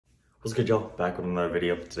What's good, y'all? Back with another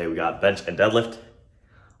video. Today we got bench and deadlift.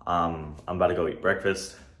 I'm about to go eat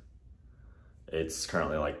breakfast. It's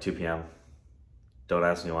currently like 2 p.m. Don't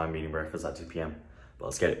ask me why I'm eating breakfast at 2 p.m. But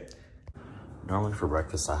let's get it. Normally for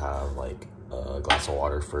breakfast I have like a glass of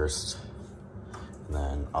water first. And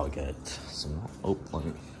then I'll get some, let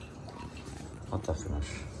that finish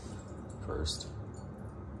first.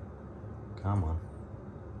 Come on.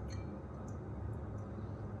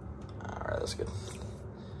 All right, that's good.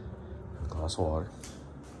 A glass of water.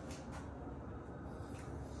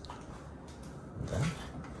 And then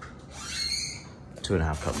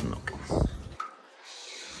 2.5 cups of milk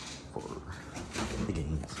for the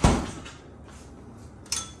gains.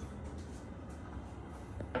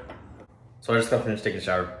 So I just got finished taking a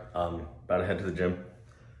shower. About to head to the gym.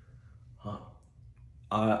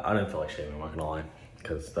 I didn't feel like shaving, I'm not gonna lie,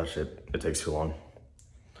 because that shit, it takes too long.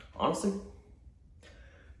 Honestly,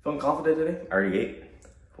 feeling confident today. I already ate.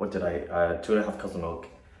 What did I? 2.5 cups of milk.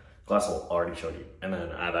 Glass of water, already showed you. And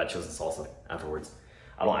then I have that chips and salsa afterwards.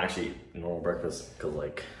 I don't actually eat normal breakfast because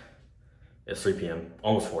like it's 3 p.m.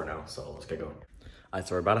 almost 4 now. So let's get going. Alright,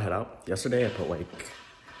 so we're about to head out. Yesterday I put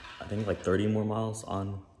I think 30 more miles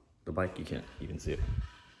on the bike. You can't even see it.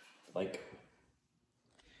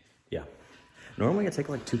 Yeah. Normally I take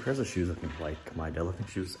 2 pairs of shoes. I think my deadlifting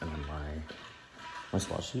shoes and then my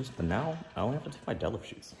squat shoes. But now I only have to take my deadlift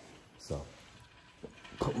shoes. So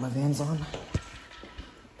put my Vans on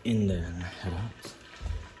and then head out.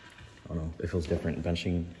 I don't know, it feels different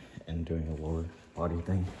benching and doing a lower body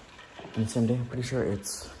thing on the same day. I'm pretty sure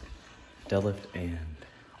it's deadlift and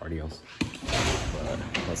RDLs. But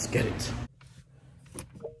let's get it.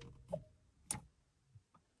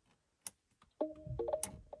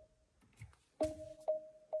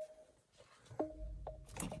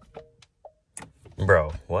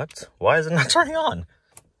 Bro, what? Why is it not turning on?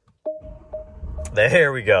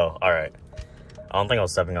 There we go. All right. I don't think I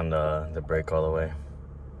was stepping on the brake all the way.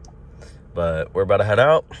 But we're about to head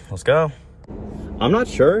out. Let's go. I'm not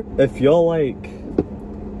sure if y'all like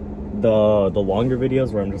the longer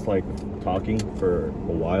videos where I'm just talking for a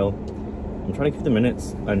while. I'm trying to keep the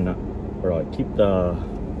minutes and keep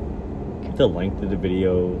the length of the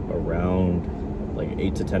video around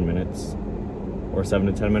 8 to 10 minutes or 7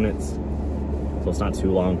 to 10 minutes. So it's not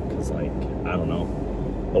too long because I don't know.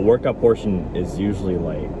 The workout portion is usually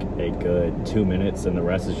a good 2 minutes and the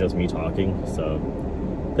rest is just me talking. So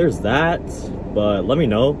there's that, but let me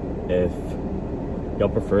know if y'all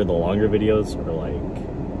prefer the longer videos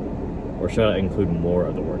or should I include more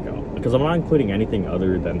of the workout? Because I'm not including anything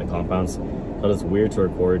other than the compounds. So it's weird to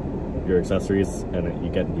record your accessories and you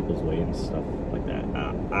get in people's way and stuff like that.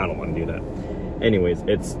 I don't want to do that. Anyways,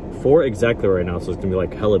 it's 4 exactly right now, so it's gonna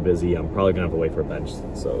be hella busy. I'm probably gonna have to wait for a bench.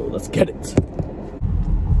 So let's get it.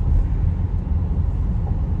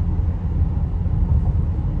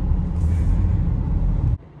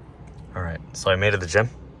 So I made it to the gym.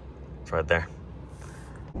 It's right there.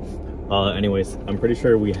 Anyways, I'm pretty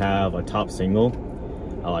sure we have a top single,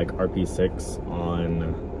 RP6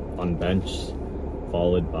 on bench,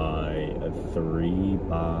 followed by a 3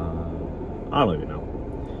 by, I don't even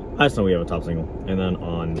know. I just know we have a top single. And then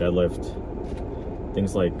on deadlift,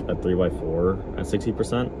 things like a 3 by 4 at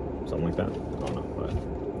 60%, something like that. I don't know, but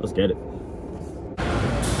let's get it.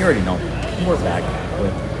 You already know, we're back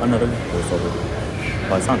with another voiceover.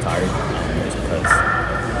 Well, I sound tired. It's because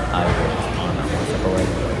I was on that one step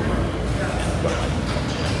already.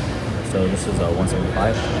 So this is a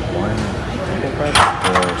 175, 1 ankle press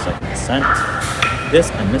for second descent.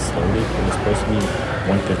 This I misloaded. It was supposed to be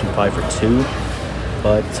 155 for 2,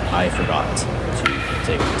 but I forgot to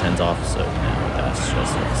take the 10s off, so now that's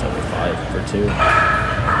just 75 for 2.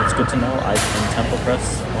 It's good to know I can tempo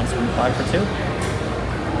press 175 for 2.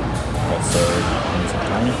 Also, some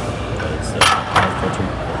tiny. It's filter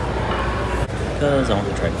because I want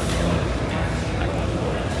to try my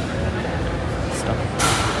stuff.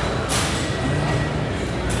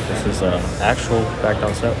 This is an actual back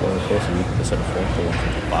down set where we're supposed to be the set of 4 for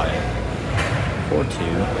 155 for 2.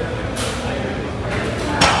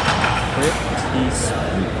 Pretty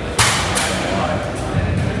smooth.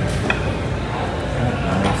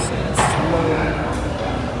 Nice and slow.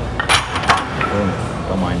 Boom.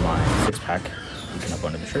 Don't mind my 6-pack peeking up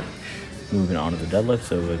under the shirt. Moving on to the deadlift,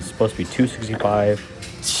 so it was supposed to be 265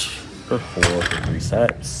 for 4 for 3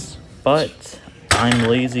 sets, but I'm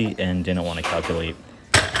lazy and didn't want to calculate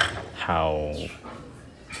how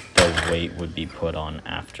the weight would be put on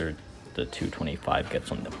after the 225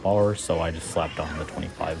 gets on the bar, so I just slapped on the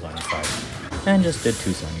 25s on the side and just did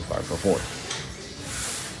 275 for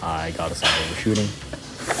 4. I got aside overshooting,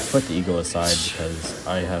 put the ego aside because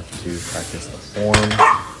I have to practice the form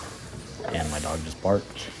Dog just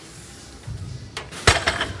barked.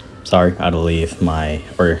 Sorry, I had to leave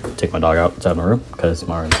take my dog outside my room because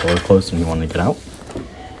my door was closed and he wanted to get out.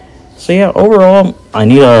 So yeah, overall, I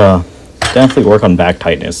need to definitely work on back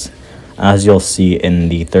tightness. As you'll see in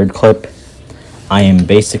the third clip, I am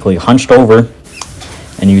basically hunched over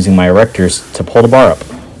and using my erectors to pull the bar up.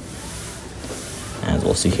 As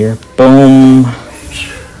we'll see here, boom.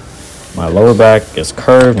 My lower back is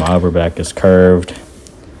curved, my upper back is curved.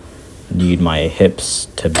 Need my hips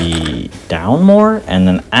to be down more and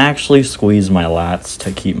then actually squeeze my lats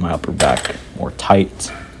to keep my upper back more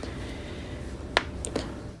tight.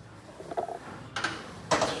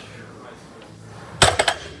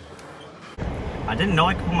 I didn't know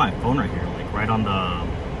I could put my phone right here, like right on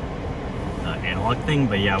the analog thing,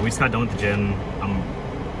 but yeah, we just got done with the gym.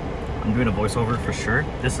 I'm doing a voiceover for sure.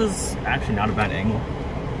 This is actually not a bad angle,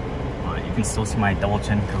 but you can still see my double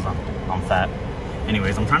chin because I'm fat.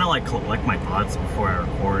 Anyways, I'm trying to like collect my thoughts before I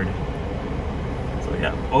record. So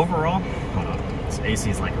yeah, overall, hold on, this AC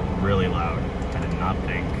is like really loud. I did not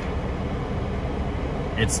think.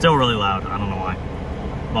 It's still really loud, I don't know why.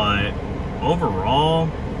 But overall,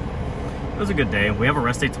 it was a good day. We have a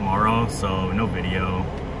rest day tomorrow, so no video.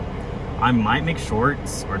 I might make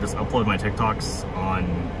shorts or just upload my TikToks on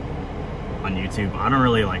YouTube. I don't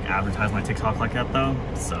really like advertise my TikTok like that though,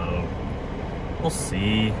 so we'll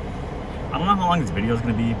see. I don't know how long this video is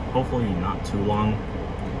going to be. Hopefully not too long.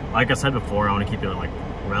 Like I said before, I want to keep it like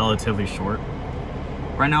relatively short.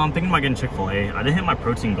 Right now I'm thinking about getting Chick-fil-A. I didn't hit my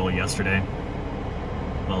protein goal yesterday,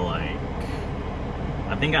 but like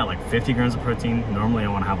I think I got like 50 grams of protein. Normally I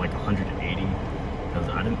want to have like 180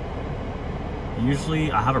 because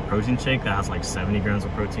usually I have a protein shake that has like 70 grams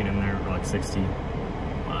of protein in there, or like 60,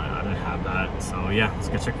 but I didn't have that. So yeah, let's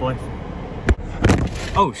get Chick-fil-A.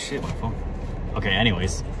 Oh shit, my phone. Okay,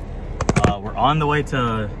 anyways. We're on the way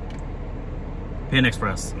to Panda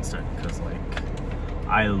Express instead, because like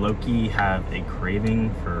I low-key have a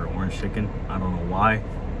craving for orange chicken. I don't know why.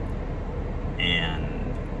 And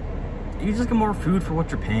you just get more food for what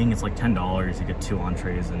you're paying. It's like $10. You get 2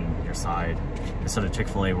 entrees and your side, instead of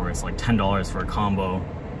Chick-fil-A where it's like $10 for a combo,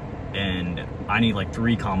 and I need like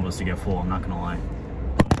 3 combos to get full. I'm not gonna lie.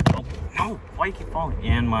 Oh no! Why you keep falling?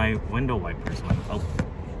 And my window wipers went. Oh,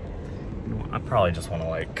 you know what? I probably just want to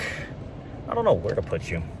like. I don't know where to put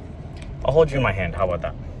you. I'll hold you in my hand. How about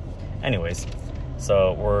that? Anyways,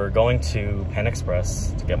 so we're going to Panda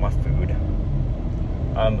Express to get my food.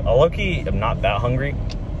 I low-key am not that hungry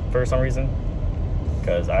for some reason,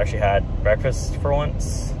 because I actually had breakfast for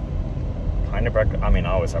once. Kind of breakfast. I mean,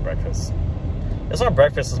 I always have breakfast. It's not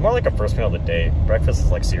breakfast. It's more like a first meal of the day. Breakfast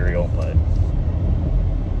is like cereal, but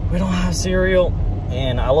we don't have cereal.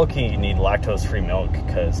 And I low-key need lactose-free milk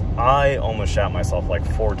because I almost shat myself like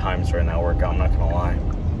 4 times during that workout, I'm not gonna lie.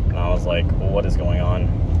 And I was like, well, what is going on?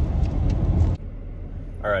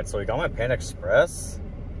 Alright, so we got my Panda Express.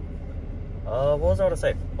 What was I gonna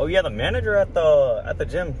say? Oh yeah, the manager at the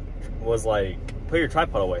gym was like, put your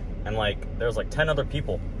tripod away. And like, there's like 10 other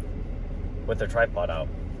people with their tripod out.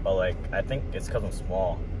 But like, I think it's because I'm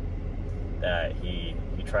small that he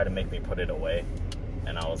tried to make me put it away.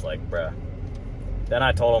 And I was like, bruh. Then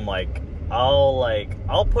I told him like,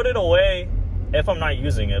 I'll put it away if I'm not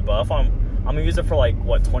using it, but if I'm gonna use it for like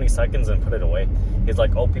what, 20 seconds and put it away. He's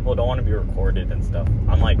like, oh, people don't want to be recorded and stuff.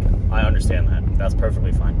 I'm like, I understand that. That's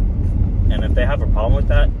perfectly fine. And if they have a problem with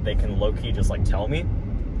that, they can low-key just like tell me,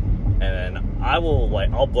 and then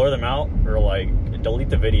I'll blur them out or like delete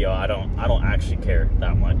the video. I don't actually care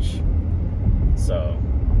that much. So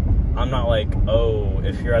I'm not like, oh,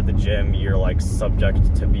 if you're at the gym, you're like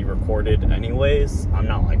subject to be recorded anyways. I'm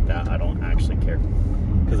not like that. I don't actually care,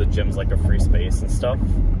 because the gym's like a free space and stuff.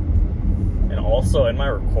 And also in my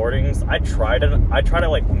recordings, I try to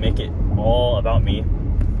like make it all about me,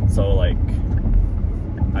 so like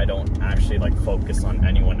I don't actually like focus on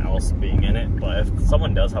anyone else being in it. But if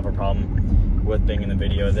someone does have a problem with being in the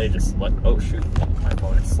video, they just oh shoot, my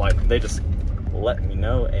phone is sliding. They just let me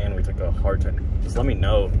know, and we took a hard turn. Just let me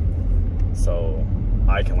know, so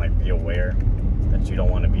I can like be aware that you don't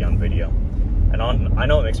want to be on video. And I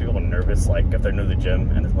know it makes people nervous, like if they're new to the gym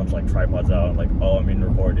and there's a bunch of like tripods out, like, oh, I'm being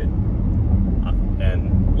recorded.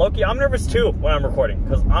 And low-key, I'm nervous too when I'm recording,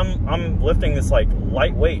 because I'm lifting this like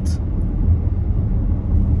lightweight,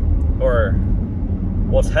 or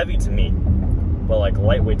well, it's heavy to me, but like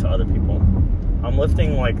lightweight to other people. I'm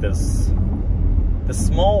lifting like this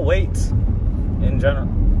small weight in general.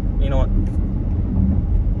 You know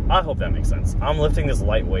what? I hope that makes sense. I'm lifting this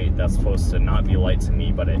lightweight that's supposed to not be light to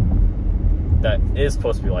me, but that is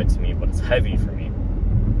supposed to be light to me, but it's heavy for me,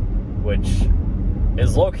 which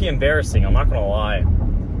is low-key embarrassing, I'm not gonna lie.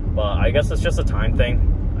 But I I guess it's just a time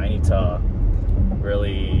thing. I need to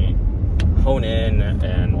really hone in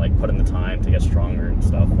and like put in the time to get stronger and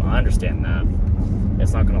stuff. I understand that.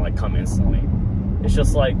 It's not gonna like come instantly. It's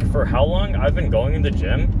just like, for how long I've been going in the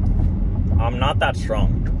gym, I'm not that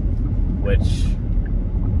strong, which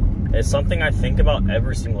is something I think about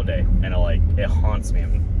every single day, and it haunts me.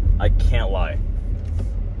 I can't lie.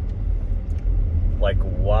 Like,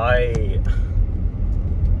 why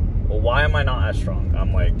am I not as strong?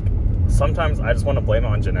 I'm like, sometimes I just want to blame it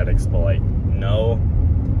on genetics, but like, no.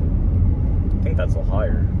 I think that's a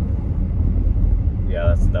higher.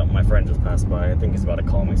 Yeah, that my friend just passed by. I think he's about to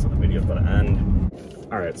call me, so the video's about to end.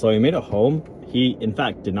 All right, so he made it home. He, in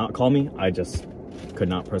fact, did not call me. I just could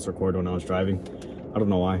not press record when I was driving. I don't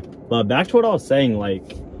know why. But back to what I was saying,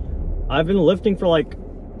 like, I've been lifting for like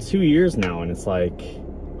 2 years now, and it's like,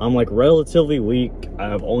 I'm like relatively weak. I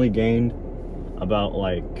have only gained about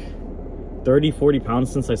like 30-40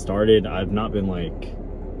 pounds since I started. I've not been like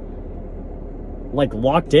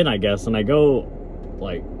locked in, I guess, and I go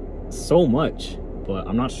like so much, but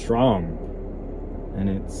I'm not strong. And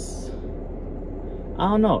it's, I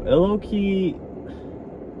don't know, it low-key,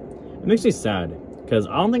 it makes me sad because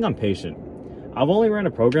I don't think I'm patient. I've only ran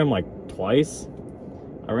a program like twice.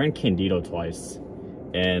 I ran Candido twice,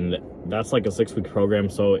 and that's like a 6-week program.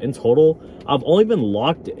 So in total, I've only been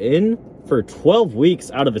locked in for 12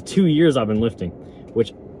 weeks out of the 2 years I've been lifting,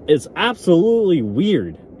 which is absolutely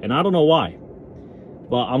weird, and I don't know why.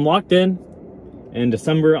 But I'm locked in. In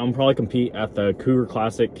December, I'm probably compete at the Cougar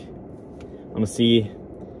Classic. I'm gonna see.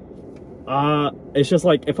 It's just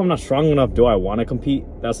like, if I'm not strong enough, do I want to compete?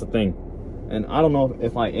 That's the thing. And I don't know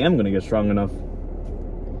if I am gonna get strong enough.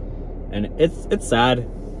 And it's sad.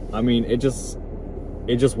 I mean, it just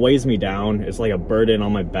weighs me down. It's like a burden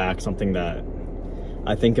on my back, something that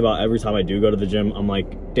I think about every time I do go to the gym. I'm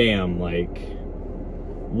like, damn, like,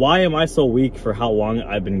 why am I so weak for how long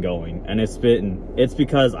I've been going? And it's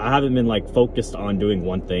because I haven't been like focused on doing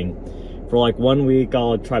one thing. For like 1 week,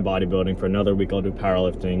 I'll try bodybuilding. For another week, I'll do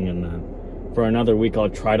powerlifting. And then for another week, I'll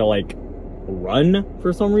try to like run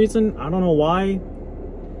for some reason. I don't know why.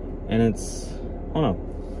 And it's, I don't know.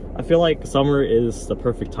 I feel like summer is the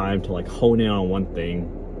perfect time to like hone in on one thing,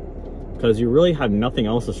 because you really have nothing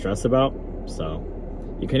else to stress about. So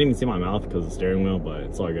you can't even see my mouth because of the steering wheel, but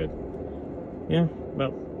it's all good. Yeah,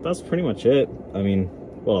 but that's pretty much it. I mean,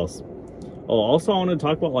 what else? Oh, also I wanted to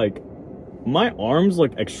talk about, like, my arms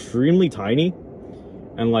look extremely tiny,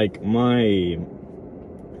 and like my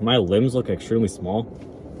limbs look extremely small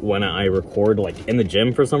when I record like in the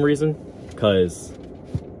gym for some reason, because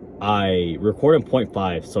I record in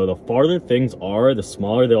 0.5, so the farther things are, the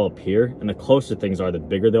smaller they'll appear, and the closer things are, the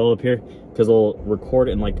bigger they'll appear, because they'll record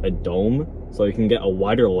in like a dome, so you can get a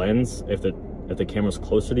wider lens if the camera's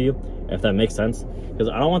closer to you, if that makes sense. Because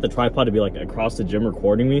I don't want the tripod to be like across the gym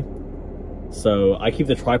recording me, so I keep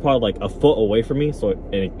the tripod like a foot away from me, so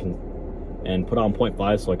it can, and put on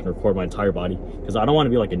 0.5 so I can record my entire body, because I don't want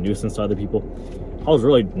to be like a nuisance to other people. I was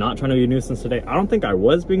really not trying to be a nuisance today. I don't think I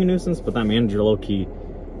was being a nuisance, but that manager low-key,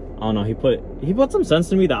 I don't know, he put some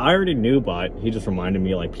sense in me that I already knew, but he just reminded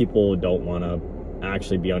me, like, people don't want to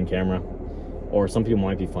actually be on camera, or some people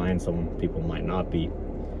might be fine, some people might not be.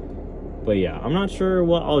 But yeah, I'm not sure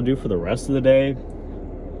what I'll do for the rest of the day.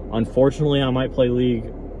 Unfortunately, I might play League.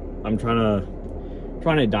 I'm trying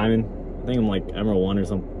to diamond. I think I'm like Emerald 1 or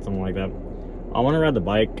something like that. I want to ride the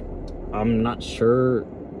bike. I'm not sure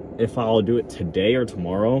if I'll do it today or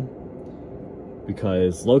tomorrow,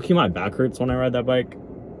 because low-key my back hurts when I ride that bike,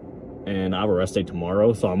 and I have a rest day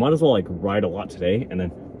tomorrow, so I might as well like ride a lot today and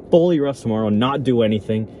then fully rest tomorrow, not do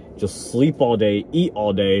anything, just sleep all day, eat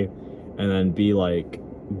all day, and then be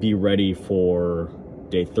ready for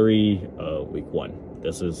day 3 of week 1.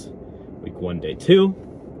 This is week 1, day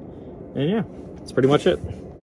 2, and yeah, that's pretty much it.